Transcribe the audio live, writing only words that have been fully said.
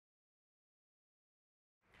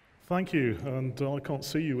Thank you, and I can't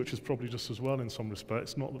see you, which is probably just as well in some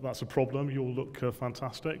respects. Not that that's a problem, you all look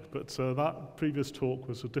fantastic, but that previous talk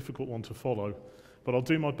was a difficult one to follow, but I'll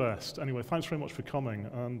do my best. Anyway, thanks very much for coming,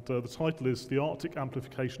 and the title is The Arctic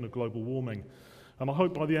Amplification of Global Warming. And I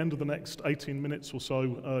hope by the end of the next 18 minutes or so,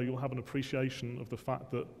 you'll have an appreciation of the fact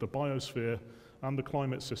that the biosphere and the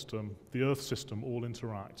climate system, the Earth system, all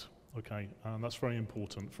interact, okay? And that's very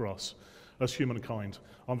important for us as humankind.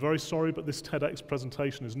 I'm very sorry, but this TEDx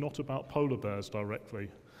presentation is not about polar bears directly.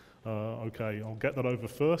 Okay, I'll get that over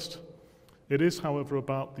first. It is, however,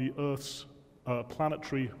 about the Earth's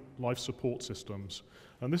planetary life support systems.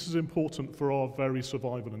 And this is important for our very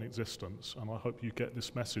survival and existence, and I hope you get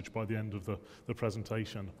this message by the end of the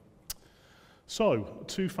presentation. So,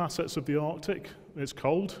 two facets of the Arctic. It's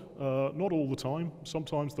cold, not all the time.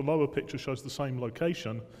 Sometimes the lower picture shows the same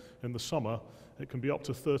location in the summer. It can be up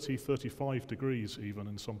to 30, 35 degrees even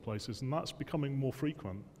in some places, and that's becoming more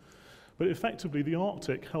frequent. But effectively, the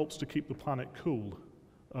Arctic helps to keep the planet cool,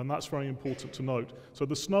 and that's very important to note. So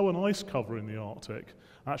the snow and ice cover in the Arctic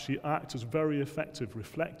actually act as very effective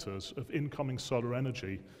reflectors of incoming solar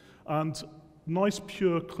energy. And nice,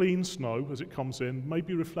 pure, clean snow, as it comes in,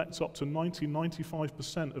 maybe reflects up to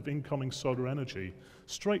 90–95% of incoming solar energy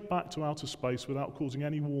straight back to outer space without causing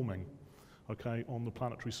any warming, okay, on the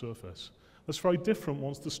planetary surface. That's very different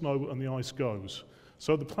once the snow and the ice goes.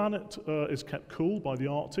 So the planet is kept cool by the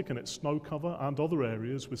Arctic and its snow cover and other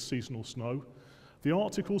areas with seasonal snow. The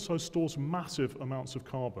Arctic also stores massive amounts of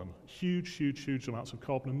carbon, huge amounts of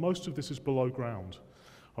carbon, and most of this is below ground.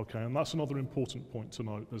 Okay, and that's another important point to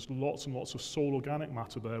note. There's lots and lots of soil organic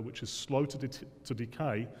matter there which is slow to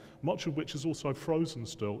decay, much of which is also frozen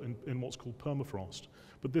still in what's called permafrost.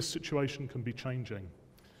 But this situation can be changing.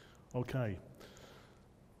 Okay.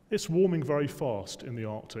 It's warming very fast in the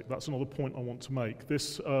Arctic. That's another point I want to make.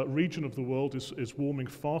 This region of the world is warming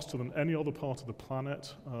faster than any other part of the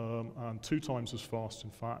planet, and 2 times as fast, in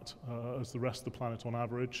fact, as the rest of the planet on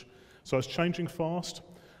average. So it's changing fast,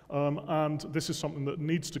 and this is something that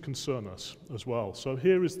needs to concern us as well. So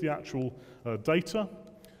here is the actual data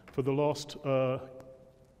for the last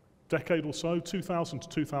decade or so, 2000 to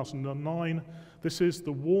 2009. This is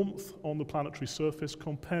the warmth on the planetary surface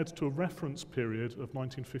compared to a reference period of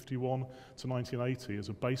 1951 to 1980 as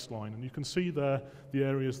a baseline. And you can see there the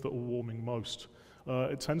areas that are warming most.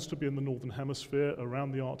 It tends to be in the northern hemisphere,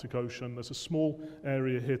 around the Arctic Ocean. There's a small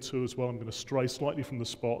area here too as well. I'm going to stray slightly from the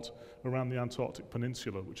spot around the Antarctic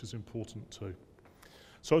Peninsula, which is important too.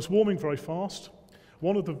 So it's warming very fast.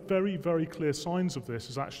 One of the very clear signs of this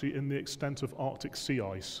is actually in the extent of Arctic sea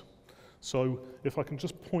ice. So if I can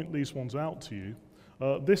just point these ones out to you,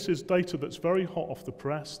 this is data that's very hot off the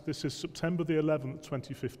press. This is September the 11th,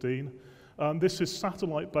 2015. This is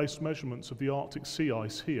satellite-based measurements of the Arctic sea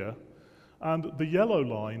ice here. And the yellow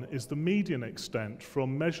line is the median extent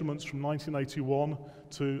from measurements from 1981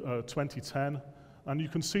 to 2010. And you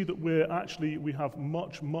can see that we have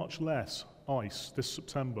much less ice this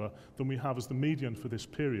September than we have as the median for this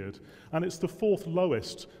period. And it's the 4th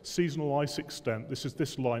lowest seasonal ice extent. This is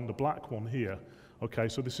this line, the black one here. Okay,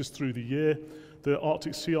 so this is through the year. The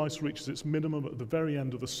Arctic sea ice reaches its minimum at the very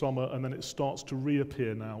end of the summer, and then it starts to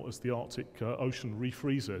reappear now as the Arctic Ocean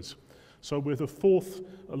refreezes. So we're the 4th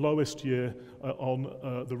lowest year on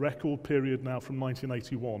the record period now from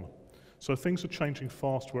 1981. So things are changing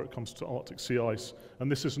fast where it comes to Arctic sea ice,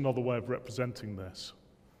 and this is another way of representing this.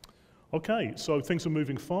 Okay, so things are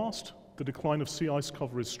moving fast. The decline of sea ice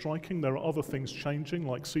cover is striking. There are other things changing,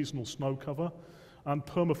 like seasonal snow cover and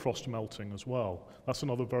permafrost melting as well. That's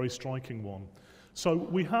another very striking one. So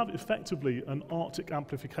we have effectively an Arctic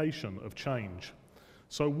amplification of change.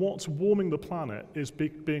 So what's warming the planet is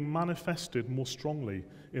being manifested more strongly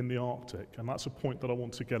in the Arctic, and that's a point that I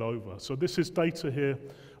want to get over. So this is data here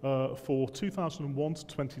for 2001 to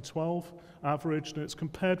 2012 averaged, and it's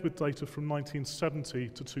compared with data from 1970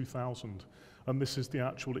 to 2000. And this is the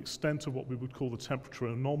actual extent of what we would call the temperature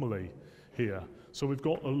anomaly here. So we've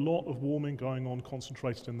got a lot of warming going on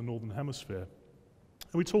concentrated in the northern hemisphere.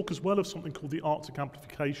 And we talk as well of something called the Arctic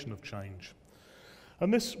amplification of change.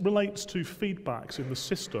 And this relates to feedbacks in the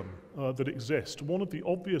system that exist. One of the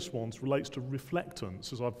obvious ones relates to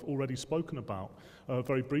reflectance, as I've already spoken about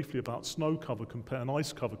very briefly about snow cover and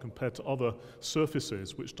ice cover compared to other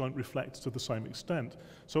surfaces which don't reflect to the same extent.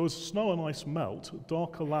 So as snow and ice melt,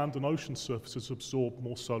 darker land and ocean surfaces absorb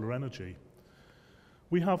more solar energy.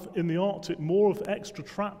 We have in the Arctic more of extra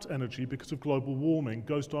trapped energy because of global warming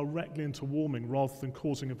goes directly into warming rather than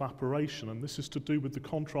causing evaporation, and this is to do with the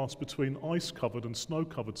contrast between ice-covered and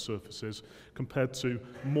snow-covered surfaces compared to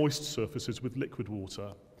moist surfaces with liquid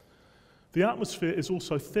water. The atmosphere is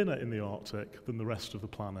also thinner in the Arctic than the rest of the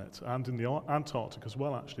planet, and in the Antarctic as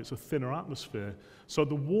well, actually. It's a thinner atmosphere. So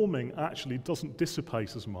the warming actually doesn't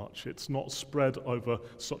dissipate as much. It's not spread over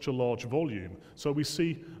such a large volume. So we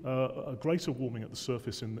see a greater warming at the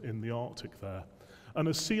surface in the Arctic there. And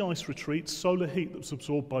as sea ice retreats, solar heat that's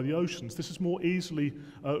absorbed by the oceans, this is more easily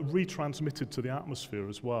retransmitted to the atmosphere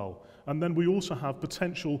as well. And then we also have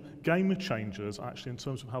potential game changers, actually, in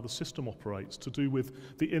terms of how the system operates, to do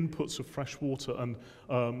with the inputs of fresh water and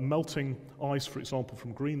melting ice, for example,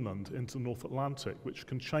 from Greenland into the North Atlantic, which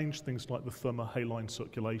can change things like the thermohaline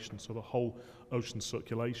circulation, so the whole ocean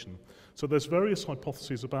circulation. So there's various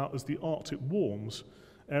hypotheses about, as the Arctic warms,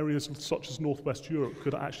 areas such as Northwest Europe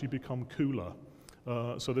could actually become cooler.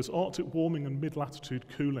 So this Arctic warming and mid-latitude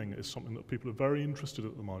cooling is something that people are very interested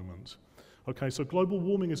in at the moment. Okay, so global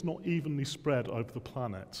warming is not evenly spread over the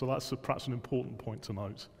planet, so that's perhaps an important point to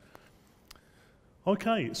note.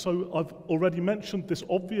 Okay, so I've already mentioned this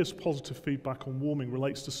obvious positive feedback on warming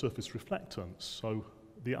relates to surface reflectance. So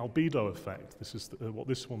the albedo effect, this is what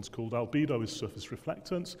this one's called. Albedo is surface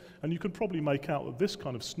reflectance, and you can probably make out that this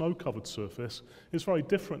kind of snow-covered surface is very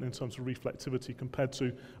different in terms of reflectivity compared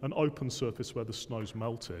to an open surface where the snow's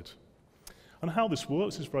melted. And how this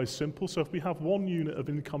works is very simple. So if we have 1 unit of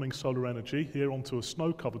incoming solar energy here onto a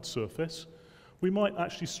snow-covered surface, we might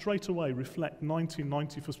actually straight away reflect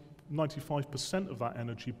 95% of that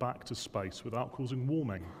energy back to space without causing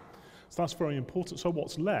warming. So that's very important. So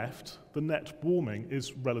what's left, the net warming,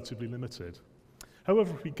 is relatively limited.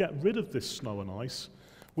 However, if we get rid of this snow and ice,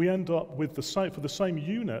 we end up with for the same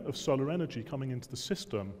unit of solar energy coming into the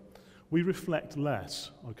system, we reflect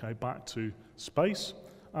less, okay, back to space,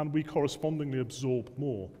 and we correspondingly absorb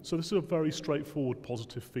more. So this is a very straightforward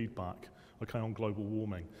positive feedback, okay, on global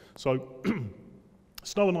warming. So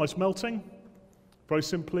snow and ice melting, very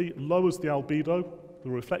simply, lowers the albedo, the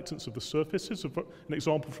reflectance of the surface. Is an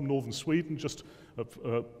example from northern Sweden, just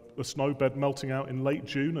a snow bed melting out in late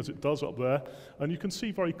June, as it does up there. And you can see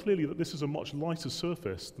very clearly that this is a much lighter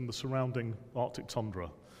surface than the surrounding Arctic tundra,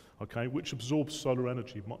 okay, which absorbs solar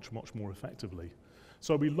energy much, much more effectively.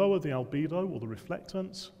 So we lower the albedo, or the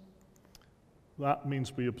reflectance. That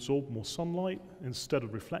means we absorb more sunlight instead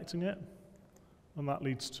of reflecting it. And that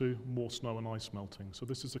leads to more snow and ice melting. So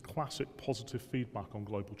this is a classic positive feedback on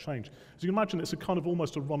global change. As you can imagine, it's a kind of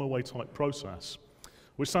almost a runaway type process,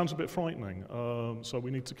 which sounds a bit frightening. So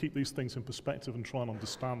we need to keep these things in perspective and try and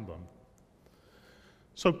understand them.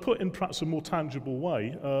 So put in perhaps a more tangible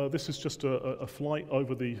way, this is just a flight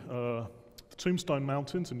over the Tombstone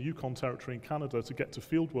Mountains in Yukon Territory in Canada to get to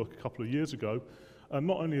fieldwork a couple of years ago. And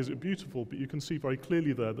not only is it beautiful, but you can see very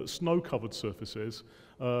clearly there that snow-covered surfaces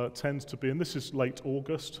tend to be, and this is late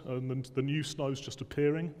August, and the new snow's just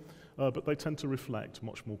appearing, but they tend to reflect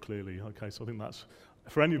much more clearly. Okay, so I think that's,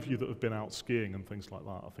 for any of you that have been out skiing and things like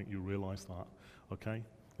that, I think you realise that. Okay,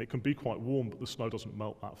 it can be quite warm, but the snow doesn't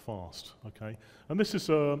melt that fast. Okay, and this is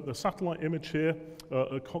a satellite image here,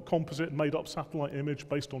 a composite made-up satellite image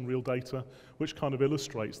based on real data, which kind of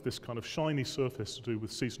illustrates this kind of shiny surface to do with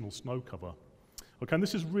seasonal snow cover. Okay, and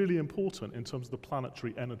this is really important in terms of the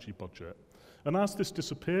planetary energy budget. And as this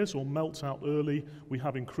disappears or melts out early, we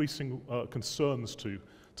have increasing concerns to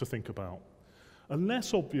think about. A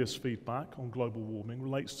less obvious feedback on global warming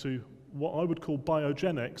relates to what I would call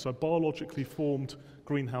biogenic, so biologically formed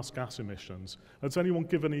greenhouse gas emissions. Can anyone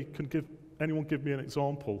give me an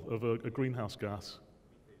example of a greenhouse gas?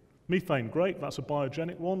 Methane, great, that's a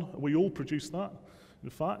biogenic one. We all produce that,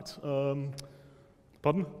 in fact.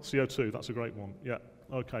 Pardon? CO2, that's a great one. Yeah,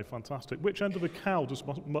 okay, fantastic. Which end of the cow does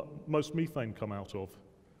most methane come out of?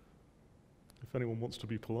 If anyone wants to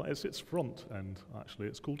be polite, it's its front end, actually.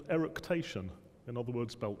 It's called eructation, in other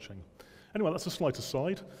words, belching. Anyway, that's a slight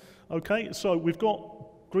aside. Okay, so we've got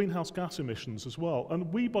greenhouse gas emissions as well,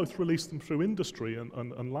 and we both release them through industry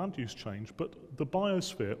and land use change, but the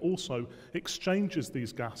biosphere also exchanges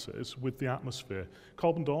these gases with the atmosphere.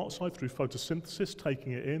 Carbon dioxide through photosynthesis,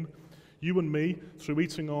 taking it in. You and me, through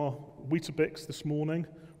eating our Weetabix this morning,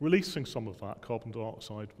 releasing some of that carbon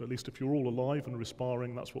dioxide. At least if you're all alive and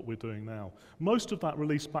respiring, that's what we're doing now. Most of that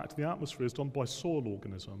release back to the atmosphere is done by soil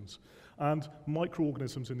organisms and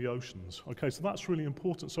microorganisms in the oceans. Okay, so that's really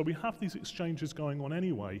important. So we have these exchanges going on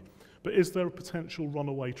anyway, but is there a potential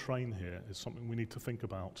runaway train here is something we need to think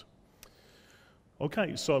about.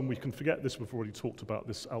 Okay, so we can forget this, we've already talked about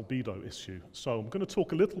this albedo issue. So I'm going to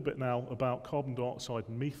talk a little bit now about carbon dioxide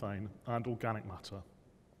and methane and organic matter.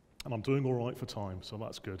 And I'm doing all right for time, so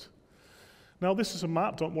that's good. Now this is a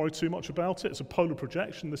map, don't worry too much about it. It's a polar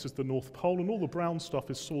projection, this is the North Pole, and all the brown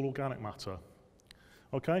stuff is soil organic matter.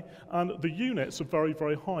 Okay, and the units are very,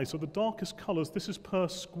 very high. So the darkest colours, this is per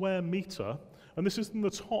square metre, and this is in the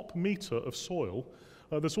top metre of soil.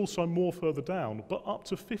 There's also more further down, but up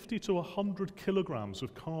to 50 to 100 kilograms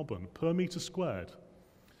of carbon per metre squared.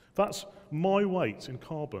 That's my weight in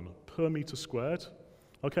carbon per metre squared.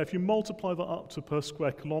 Okay, if you multiply that up to per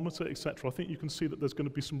square kilometre, etc., I think you can see that there's going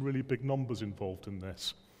to be some really big numbers involved in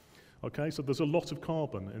this. Okay, so there's a lot of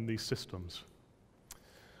carbon in these systems.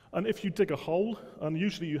 And if you dig a hole, and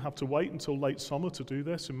usually you have to wait until late summer to do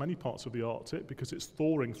this in many parts of the Arctic because it's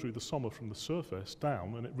thawing through the summer from the surface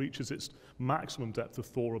down, and it reaches its maximum depth of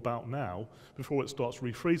thaw about now before it starts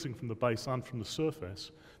refreezing from the base and from the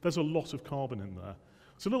surface. There's a lot of carbon in there.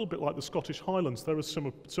 It's a little bit like the Scottish Highlands. There are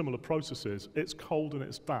similar processes. It's cold and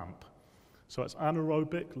it's damp. So it's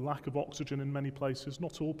anaerobic, lack of oxygen in many places,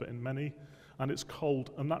 not all, but in many. And it's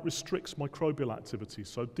cold, and that restricts microbial activity.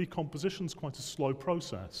 So decomposition is quite a slow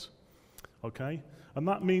process, okay? And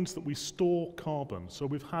that means that we store carbon. So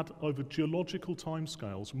we've had, over geological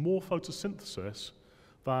timescales, more photosynthesis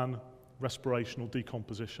than respiration or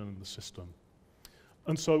decomposition in the system.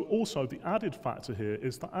 And so also the added factor here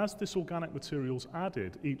is that as this organic material is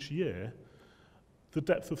added each year, the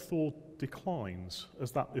depth of thaw declines,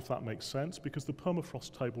 if that makes sense, because the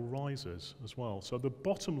permafrost table rises as well. So the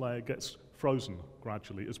bottom layer gets frozen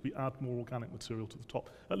gradually as we add more organic material to the top.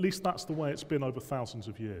 At least that's the way it's been over thousands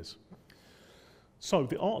of years. So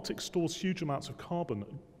the Arctic stores huge amounts of carbon,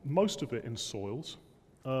 most of it in soils.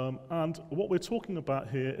 And what we're talking about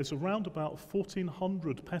here is around about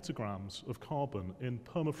 1,400 petagrams of carbon in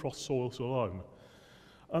permafrost soils alone.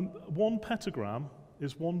 1 petagram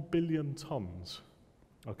is 1 billion tons.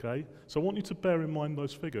 Okay, so I want you to bear in mind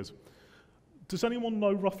those figures. Does anyone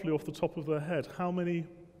know roughly off the top of their head how many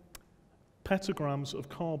petagrams of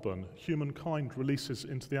carbon humankind releases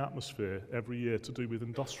into the atmosphere every year to do with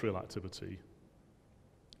industrial activity?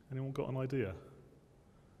 Anyone got an idea?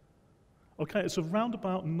 Okay, it's around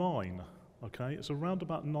about 9. Okay, it's around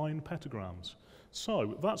about 9 petagrams.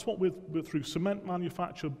 So that's what we're through cement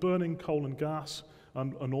manufacture, burning coal and gas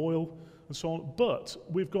and oil, and so on. But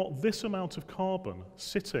we've got this amount of carbon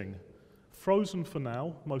sitting, frozen for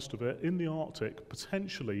now, most of it, in the Arctic,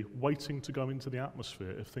 potentially waiting to go into the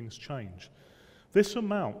atmosphere if things change. This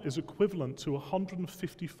amount is equivalent to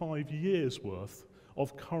 155 years' worth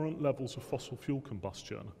of current levels of fossil fuel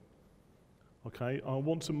combustion. Okay, I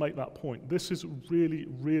want to make that point. This is really,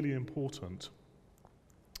 really important.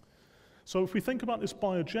 So if we think about this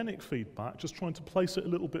biogenic feedback, just trying to place it a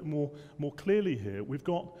little bit more clearly here, we've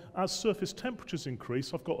got, as surface temperatures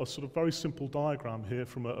increase, I've got a sort of very simple diagram here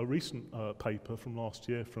from a recent paper from last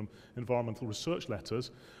year from Environmental Research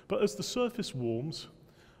Letters, but as the surface warms,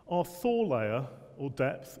 our thaw layer, or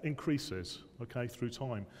depth, increases, okay, through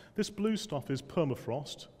time. This blue stuff is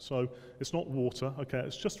permafrost, so it's not water, okay,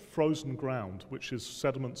 it's just frozen ground, which is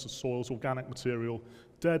sediments of soils, organic material,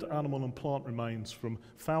 dead animal and plant remains from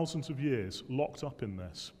thousands of years locked up in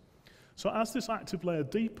this. So as this active layer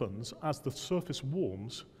deepens, as the surface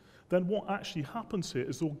warms, then what actually happens here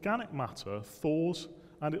is the organic matter thaws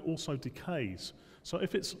and it also decays. So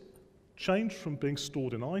if it's changed from being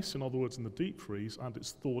stored in ice, in other words in the deep freeze, and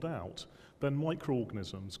it's thawed out, then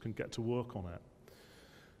microorganisms can get to work on it.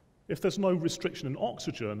 If there's no restriction in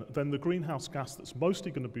oxygen, then the greenhouse gas that's mostly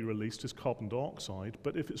going to be released is carbon dioxide,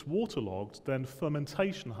 but if it's waterlogged, then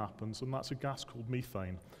fermentation happens, and that's a gas called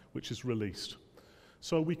methane, which is released.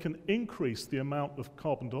 So we can increase the amount of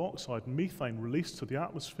carbon dioxide and methane released to the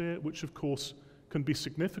atmosphere, which of course can be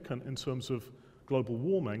significant in terms of global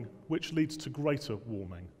warming, which leads to greater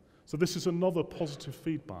warming. So this is another positive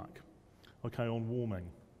feedback, okay, on warming,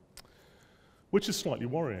 which is slightly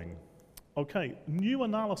worrying. Okay, new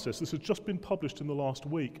analysis, this has just been published in the last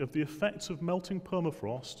week, of the effects of melting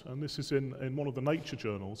permafrost, and this is in one of the nature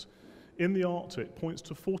journals, in the Arctic, points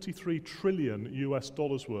to $43 trillion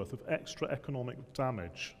worth of extra economic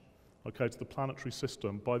damage, okay, to the planetary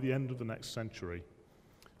system by the end of the next century.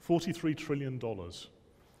 $43 trillion,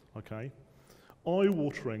 okay?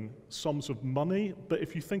 Eye-watering sums of money, but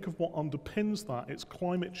if you think of what underpins that, it's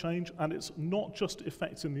climate change, and it's not just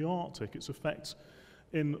effects in the Arctic, it's effects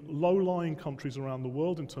in low-lying countries around the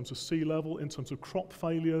world in terms of sea level, in terms of crop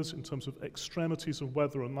failures, in terms of extremities of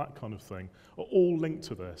weather and that kind of thing, are all linked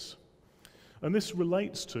to this. And this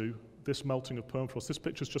relates to this melting of permafrost. This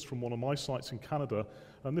picture is just from one of my sites in Canada,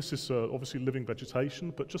 and this is obviously living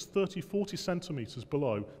vegetation, but just 30, 40 centimeters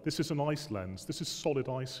below, this is an ice lens. This is solid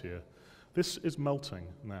ice here. This is melting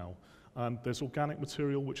now, and there's organic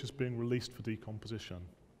material which is being released for decomposition.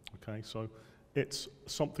 Okay, so it's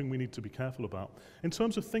something we need to be careful about. In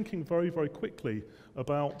terms of thinking very, very quickly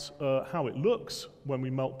about how it looks when we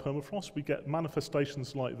melt permafrost, we get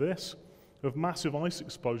manifestations like this of massive ice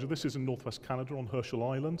exposure. This is in northwest Canada on Herschel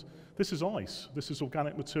Island. This is ice. This is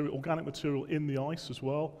organic material in the ice as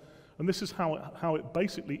well. And this is how it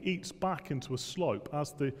basically eats back into a slope.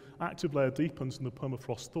 As the active layer deepens and the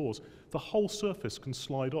permafrost thaws, the whole surface can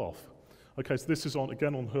slide off. Okay, so this is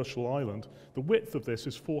again on Herschel Island. The width of this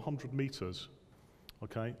is 400 meters.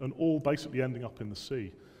 Okay, and all basically ending up in the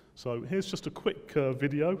sea. So here's just a quick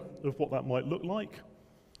video of what that might look like.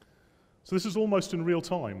 So this is almost in real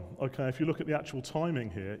time. Okay, if you look at the actual timing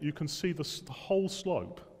here, you can see the whole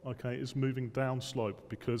slope, okay, is moving down slope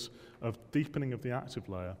because of deepening of the active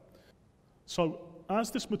layer. So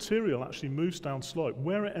as this material actually moves down slope,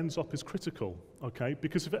 where it ends up is critical, okay,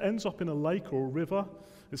 because if it ends up in a lake or a river,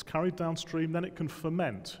 it's carried downstream, then it can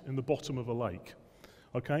ferment in the bottom of a lake.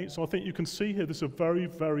 Okay, so I think you can see here this is a very,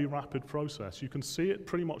 very rapid process. You can see it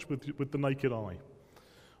pretty much with the naked eye.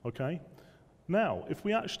 Okay, now if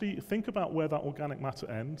we actually think about where that organic matter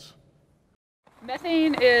ends.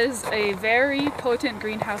 Methane is a very potent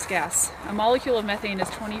greenhouse gas. A molecule of methane is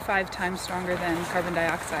 25 times stronger than carbon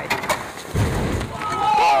dioxide.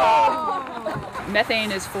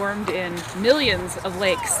 Methane is formed in millions of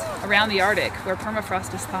lakes around the Arctic where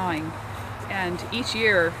permafrost is thawing. And each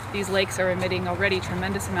year, these lakes are emitting already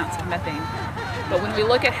tremendous amounts of methane. But when we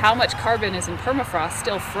look at how much carbon is in permafrost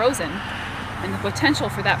still frozen, and the potential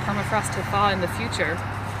for that permafrost to thaw in the future,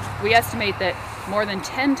 we estimate that more than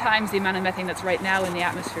 10 times the amount of methane that's right now in the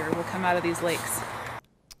atmosphere will come out of these lakes.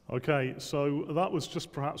 Okay, so that was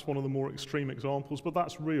just perhaps one of the more extreme examples, but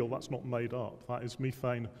that's real, that's not made up. That is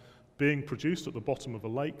methane being produced at the bottom of a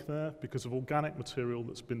lake there because of organic material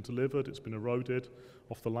that's been delivered, it's been eroded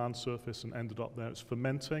off the land surface and ended up there. It's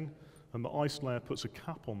fermenting, and the ice layer puts a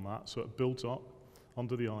cap on that, so it builds up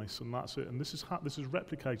under the ice, and that's it. And this is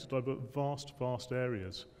replicated over vast, vast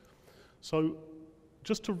areas. So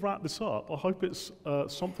just to wrap this up, I hope it's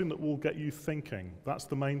something that will get you thinking. That's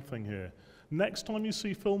the main thing here. Next time you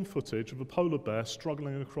see film footage of a polar bear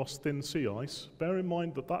struggling across thin sea ice, bear in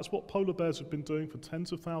mind that that's what polar bears have been doing for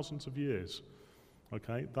tens of thousands of years.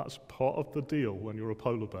 Okay, that's part of the deal when you're a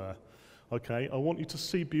polar bear. Okay, I want you to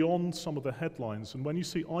see beyond some of the headlines, and when you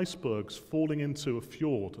see icebergs falling into a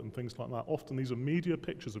fjord and things like that, often these are media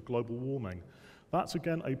pictures of global warming. That's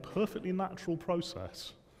again a perfectly natural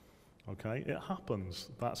process. Okay, it happens.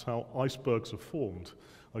 That's how icebergs are formed.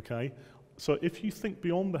 Okay. So if you think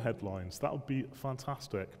beyond the headlines, that would be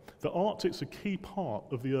fantastic. The Arctic's a key part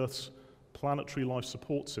of the Earth's planetary life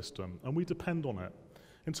support system, and we depend on it.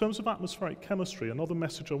 In terms of atmospheric chemistry, another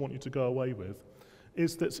message I want you to go away with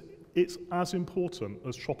is that it's as important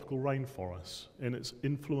as tropical rainforests in its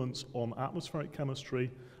influence on atmospheric chemistry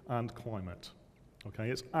and climate. Okay,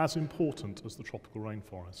 it's as important as the tropical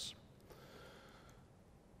rainforests.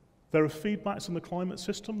 There are feedbacks in the climate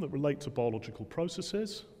system that relate to biological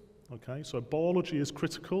processes. Okay, so biology is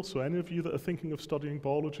critical, so any of you that are thinking of studying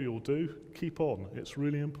biology or do, keep on. It's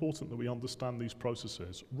really important that we understand these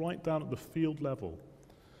processes, right down at the field level.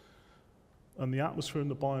 And the atmosphere and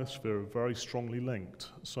the biosphere are very strongly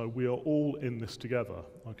linked, so we are all in this together,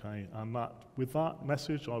 okay? And with that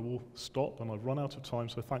message, I will stop, and I've run out of time,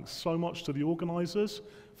 so thanks so much to the organisers,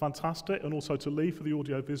 fantastic, and also to Lee for the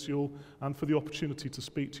audiovisual, and for the opportunity to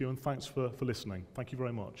speak to you, and thanks for listening. Thank you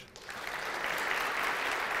very much.